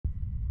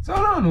So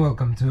hello and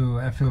welcome to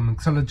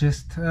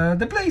Mixologist,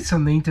 the place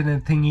on the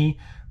internet thingy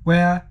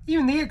where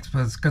even the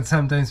experts can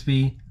sometimes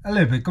be a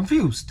little bit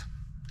confused.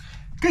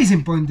 Case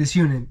in point, this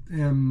unit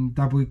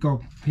that we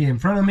got here in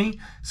front of me.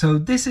 So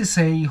this is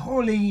a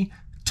Holley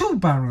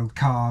 2-barrel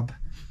carb,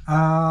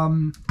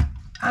 and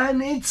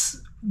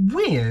it's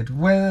weird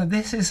whether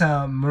this is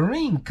a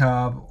marine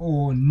carb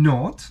or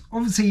not.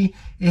 Obviously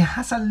it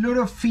has a lot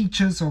of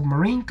features of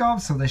marine carb,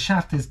 so the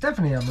shaft is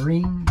definitely a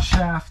marine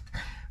shaft.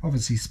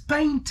 Obviously it's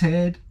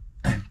painted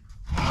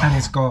and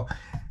it's got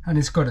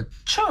a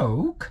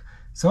choke,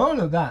 so all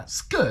of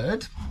that's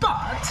good.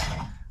 But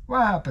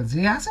what happens,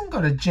 it hasn't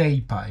got a J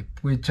pipe,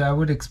 which I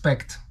would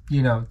expect,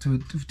 you know,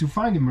 to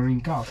find in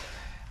marine carb.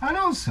 And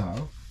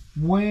also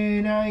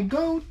when I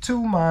go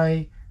to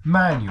my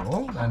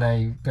manual and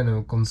I'm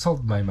gonna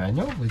consult my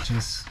manual, which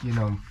is, you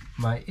know,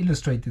 my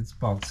illustrated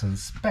spots and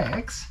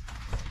specs,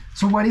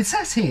 so what it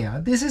says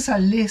here, this is a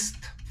list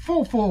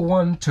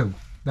 4412.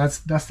 That's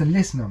the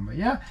list number,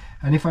 yeah?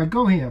 And if I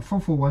go here,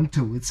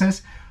 4412, it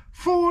says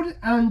Ford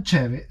and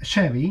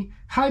Chevy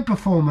high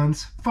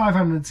performance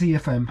 500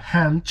 CFM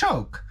hand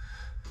choke.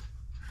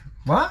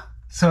 What?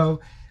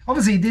 So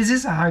obviously this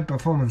is a high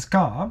performance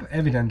carb.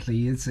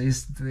 Evidently it's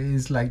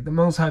like the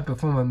most high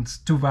performance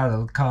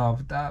 2-barrel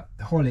carb that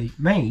Holley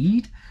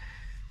made.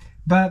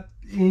 But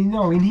you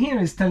know, in here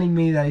it's telling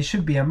me that it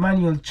should be a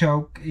manual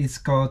choke. It's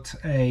got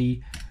a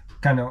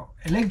kind of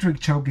electric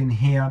choke in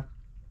here,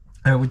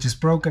 which is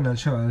broken. I'll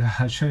show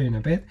you in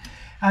a bit.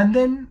 And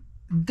then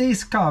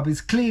this carb is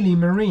clearly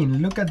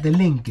marine. Look at the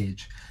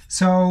linkage.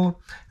 So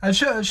I'll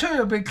show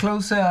you a bit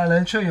closer, and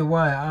I'll show you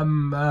why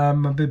I'm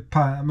a bit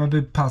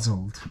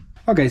puzzled.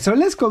 Okay, so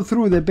let's go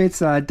through the bits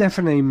that are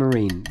definitely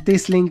marine.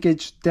 This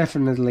linkage,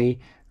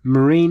 definitely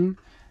marine.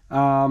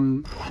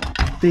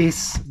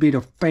 This bit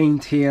of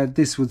paint here,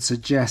 this would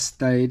suggest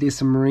that it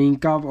is a marine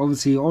carb.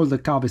 Obviously all the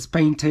carb is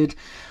painted.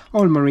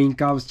 All marine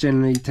carbs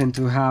generally tend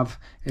to have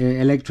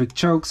electric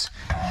chokes.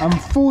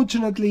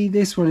 Unfortunately,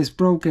 this one is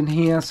broken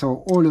here,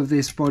 so all of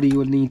this body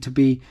will need to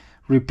be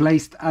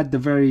replaced at the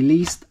very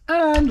least.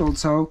 And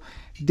also,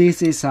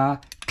 this is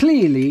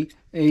clearly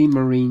a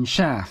marine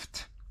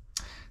shaft.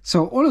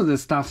 So all of the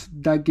stuff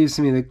that gives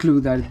me the clue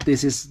that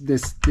this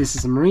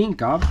is a marine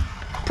carb.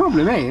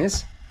 Problem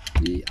is,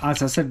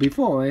 as I said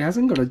before, it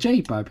hasn't got a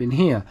J pipe in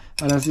here,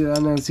 and as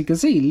you can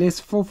see,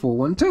 list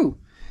 4412.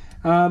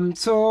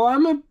 So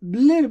I'm a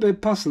little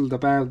bit puzzled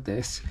about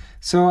this.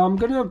 So I'm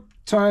gonna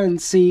try and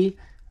see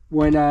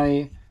when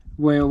I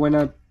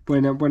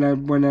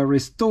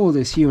restore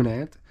this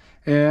unit.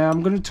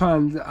 I'm gonna try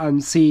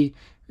and see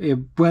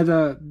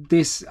whether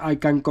I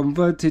can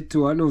convert it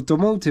to an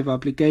automotive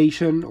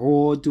application,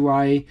 or do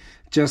I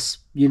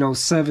just, you know,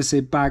 service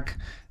it back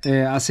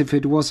as if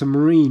it was a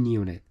marine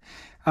unit.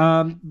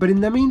 But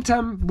in the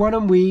meantime, why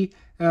don't we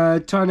try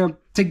to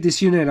take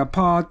this unit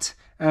apart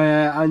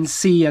and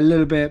see a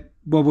little bit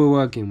what we're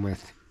working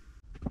with.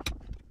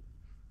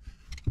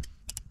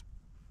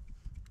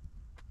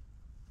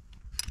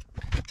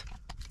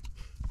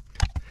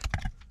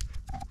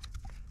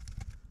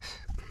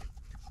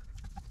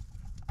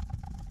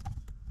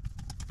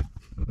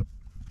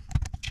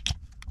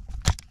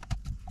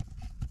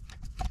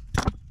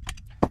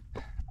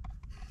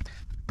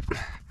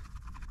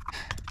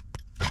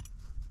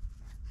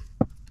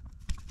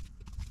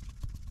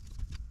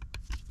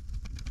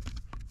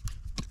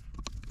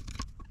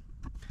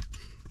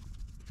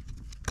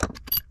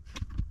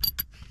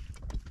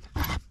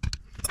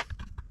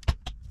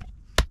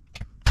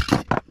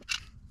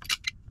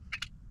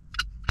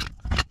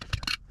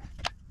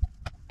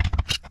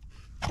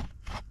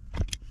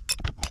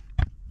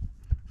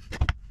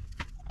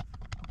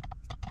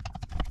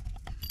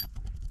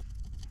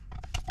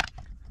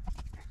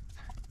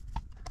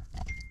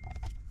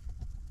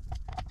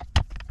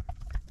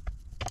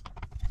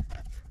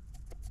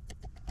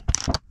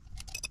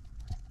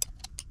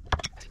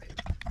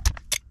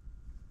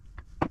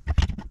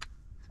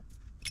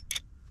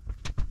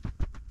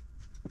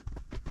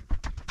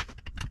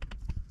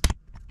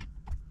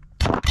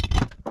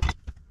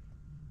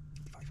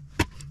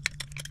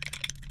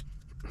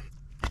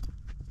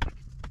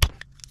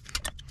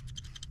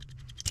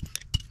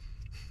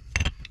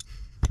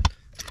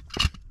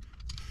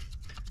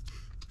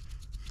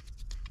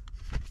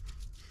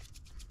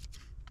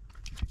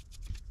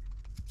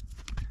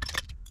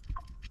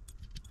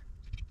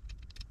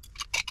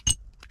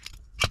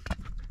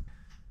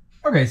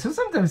 Okay, so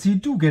sometimes you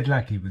do get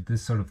lucky with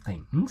this sort of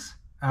things,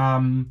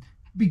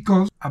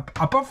 because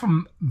apart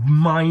from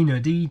minor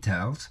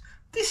details,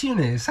 this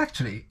unit is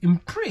actually in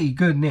pretty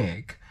good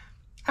nick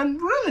and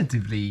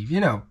relatively,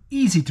 you know,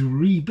 easy to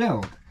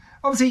rebuild.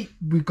 Obviously,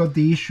 we've got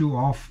the issue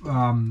of,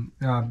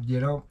 you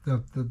know,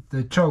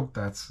 the choke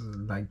that's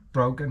like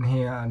broken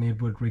here, and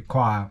it would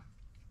require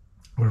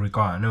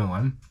a new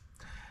one.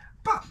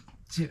 But,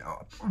 you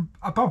know,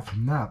 apart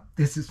from that,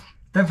 this is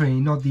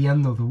definitely not the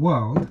end of the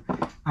world.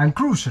 And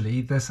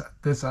crucially,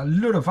 there's a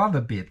lot of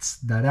other bits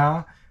that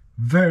are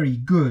very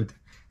good.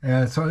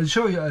 So I'll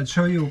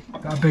show you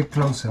a bit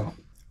closer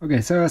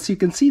Okay, so as you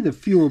can see the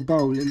fuel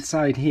bowl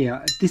inside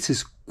here, this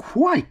is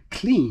quite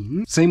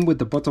clean. Same with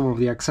the bottom of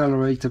the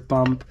accelerator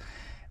pump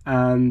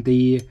and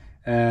the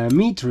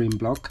metering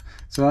block.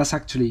 So that's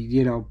actually,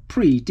 you know,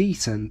 pretty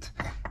decent.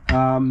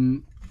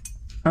 And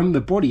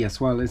the body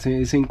as well is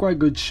in quite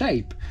good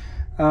shape.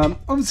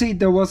 Obviously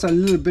there was a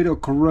little bit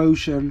of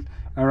corrosion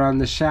around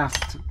the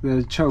shaft,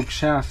 the choke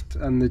shaft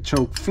and the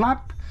choke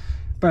flap.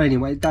 But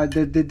anyway,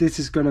 this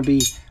is going to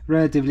be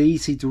relatively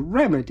easy to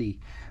remedy.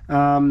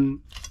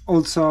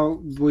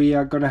 Also, we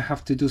are going to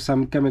have to do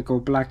some chemical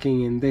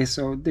blacking in this,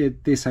 so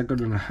these are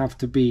going to have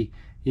to be,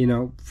 you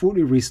know,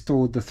 fully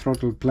restored, the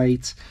throttle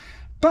plates.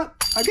 But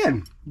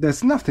again,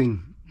 there's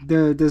nothing,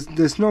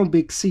 there's no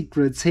big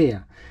secrets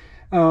here.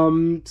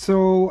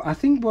 So I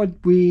think what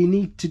we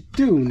need to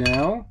do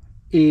now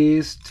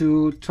is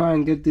to try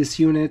and get these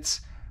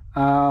units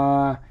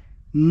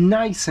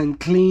nice and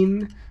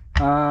clean,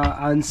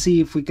 and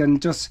see if we can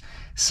just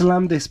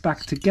slam this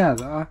back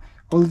together.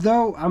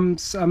 Although I'm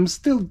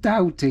still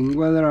doubting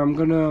whether I'm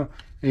gonna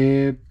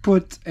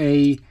put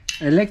a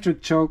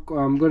electric choke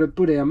or I'm gonna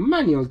put a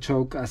manual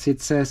choke, as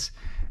it says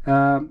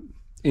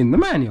in the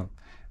manual.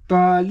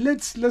 But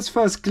let's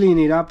first clean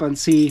it up and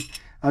see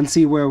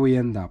where we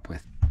end up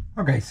with.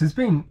 Okay, so it's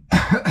been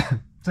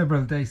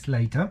several days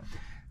later,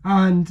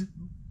 and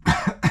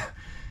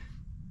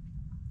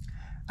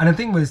I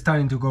think we're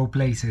starting to go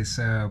places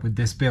with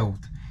this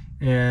build.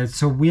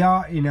 So we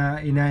are in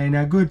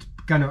a good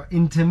kind of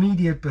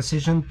intermediate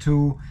position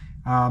to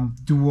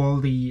do all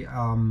the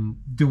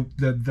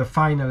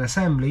final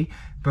assembly.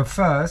 But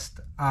first,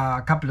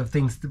 a couple of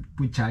things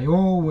which I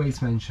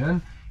always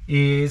mention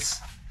is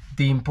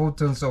the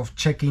importance of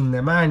checking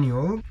the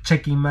manual,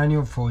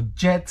 for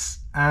jets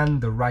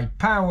and the right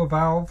power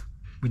valve,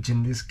 which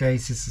in this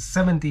case is a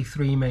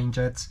 73 main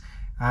jets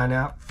and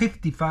a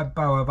 55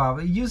 power valve.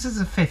 It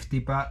uses a 50,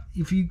 but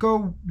if you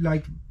go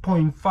like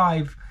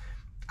 0.5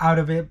 out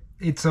of it,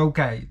 it's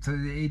okay. So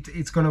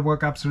it's going to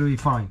work absolutely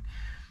fine.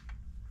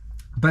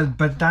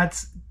 But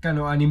that's kind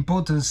of an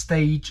important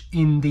stage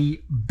in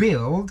the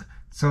build,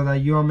 so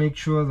that you make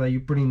sure that you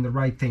put in the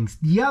right things.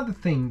 The other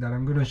thing that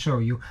I'm going to show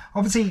you,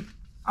 obviously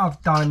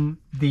I've done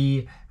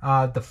the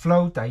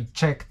float. I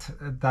checked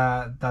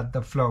that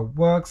the flow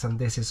works, and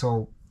this is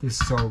all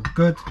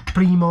good,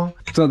 primo.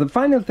 So the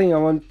final thing I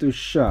want to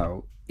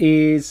show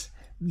is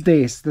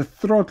the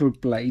throttle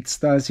plates.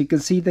 That, as you can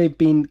see, they've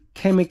been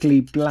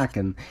chemically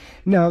blackened.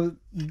 Now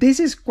this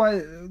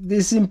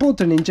is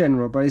important in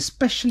general, but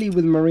especially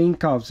with marine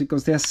carbs,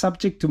 because they are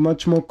subject to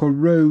much more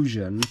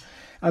corrosion,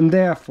 and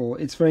therefore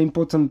it's very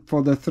important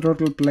for the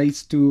throttle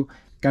plates to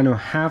kind of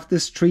have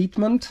this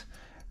treatment.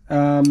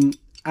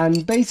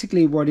 And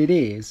basically what it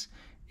is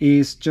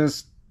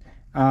just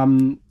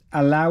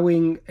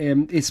allowing,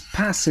 it's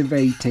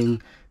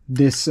passivating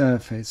the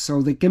surface.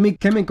 So the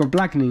chemical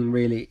blackening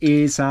really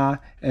is a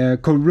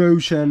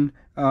corrosion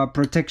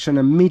protection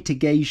and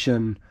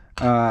mitigation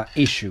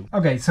issue.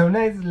 Okay, so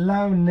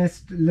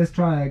let's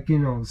try, you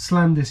know,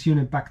 slam this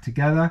unit back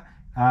together,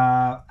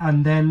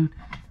 and then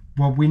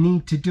what we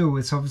need to do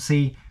is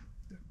obviously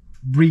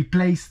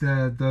replace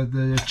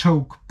the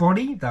choke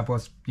body that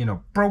was, you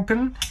know,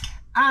 broken.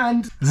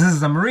 And this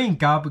is a marine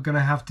carb, we're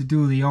gonna have to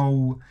do the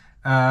old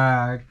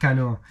kind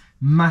of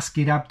mask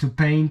it up to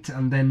paint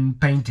and then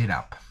paint it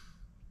up.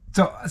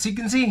 So as you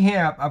can see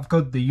here, I've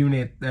got the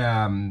unit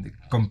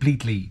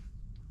completely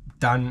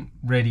done,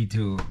 ready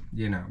to,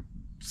 you know,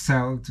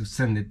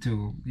 send it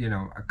to, you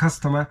know, a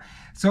customer.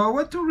 So I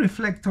want to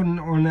reflect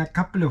on a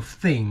couple of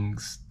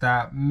things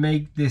that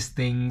make these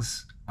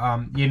things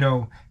you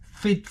know,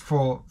 fit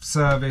for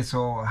service,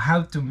 or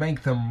how to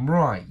make them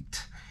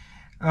right.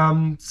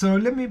 So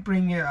let me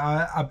bring it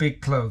a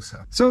bit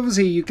closer. So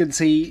obviously you can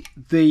see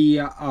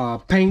the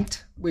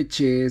paint, which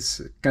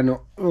is kind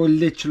of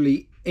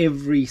literally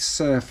every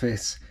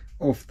surface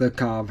of the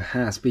carb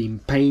has been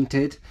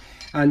painted,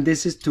 and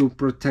this is to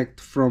protect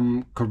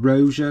from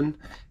corrosion.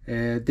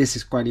 This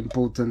is quite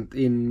important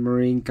in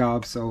marine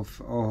carbs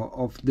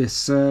of this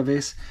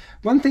service.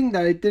 One thing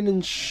that I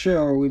didn't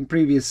show in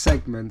previous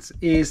segments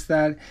is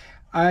that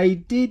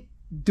I did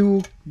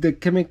do the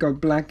chemical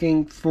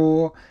blacking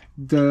for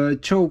the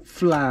choke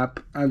flap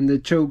and the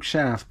choke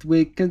shaft,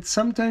 which can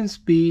sometimes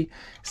be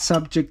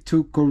subject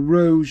to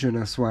corrosion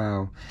as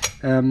well.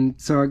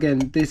 So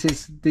again, this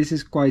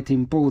is quite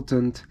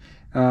important,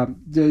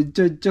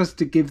 just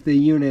to give the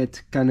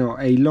unit kind of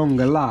a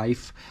longer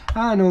life.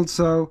 And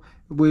also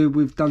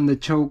we've done the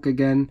choke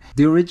again.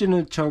 The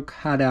original choke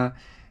had a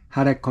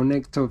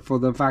connector for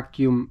the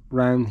vacuum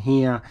round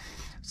here.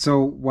 So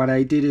what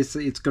I did is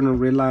it's going to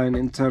rely on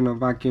internal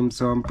vacuum.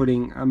 So I'm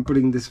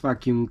putting this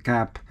vacuum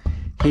cap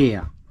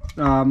here.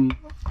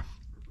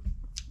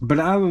 But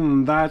other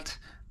than that,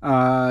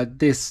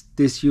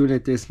 this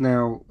unit is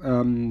now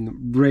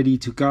ready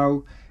to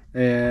go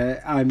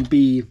and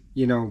be,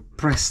 you know,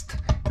 pressed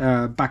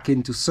back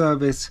into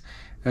service,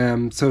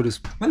 so to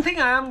speak. One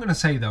thing I am going to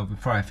say though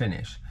before I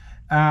finish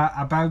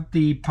about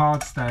the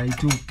parts that I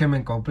do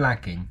chemical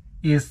blacking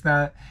is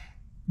that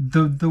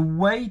the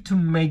way to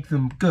make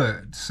them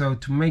good, so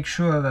to make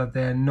sure that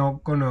they're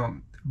not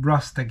gonna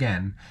rust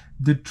again,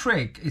 the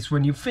trick is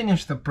when you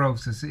finish the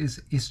process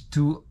is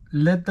to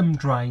let them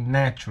dry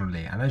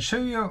naturally, and I'll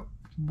show you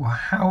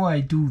how I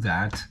do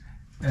that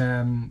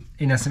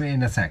in a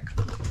sec.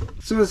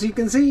 So as you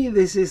can see,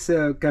 this is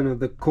kind of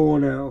the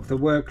corner of the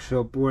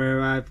workshop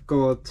where I've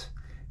got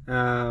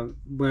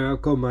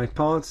my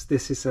parts.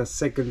 This is a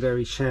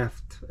secondary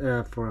shaft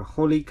for a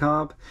Holley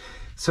Carb.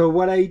 So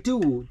what I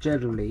do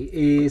generally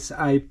is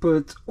I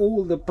put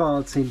all the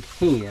parts in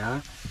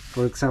here.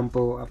 For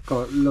example, I've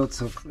got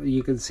lots of,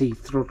 you can see,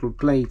 throttle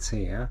plates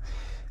here,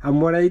 and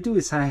what I do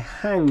is I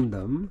hang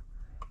them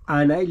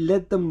and I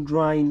let them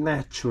dry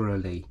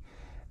naturally,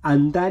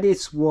 and that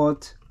is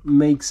what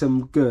makes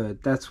them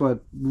good. That's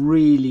what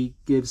really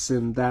gives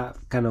them that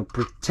kind of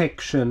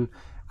protection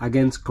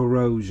against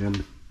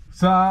corrosion.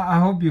 So I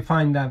hope you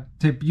find that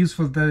tip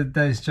useful. That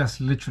is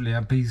just literally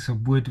a piece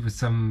of wood with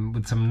some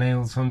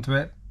nails onto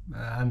it,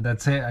 and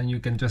that's it, and you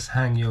can just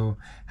hang your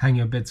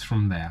bits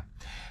from there.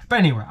 But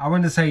anyway, I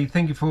want to say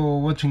thank you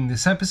for watching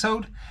this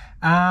episode,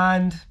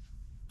 and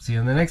see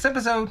you in the next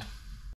episode.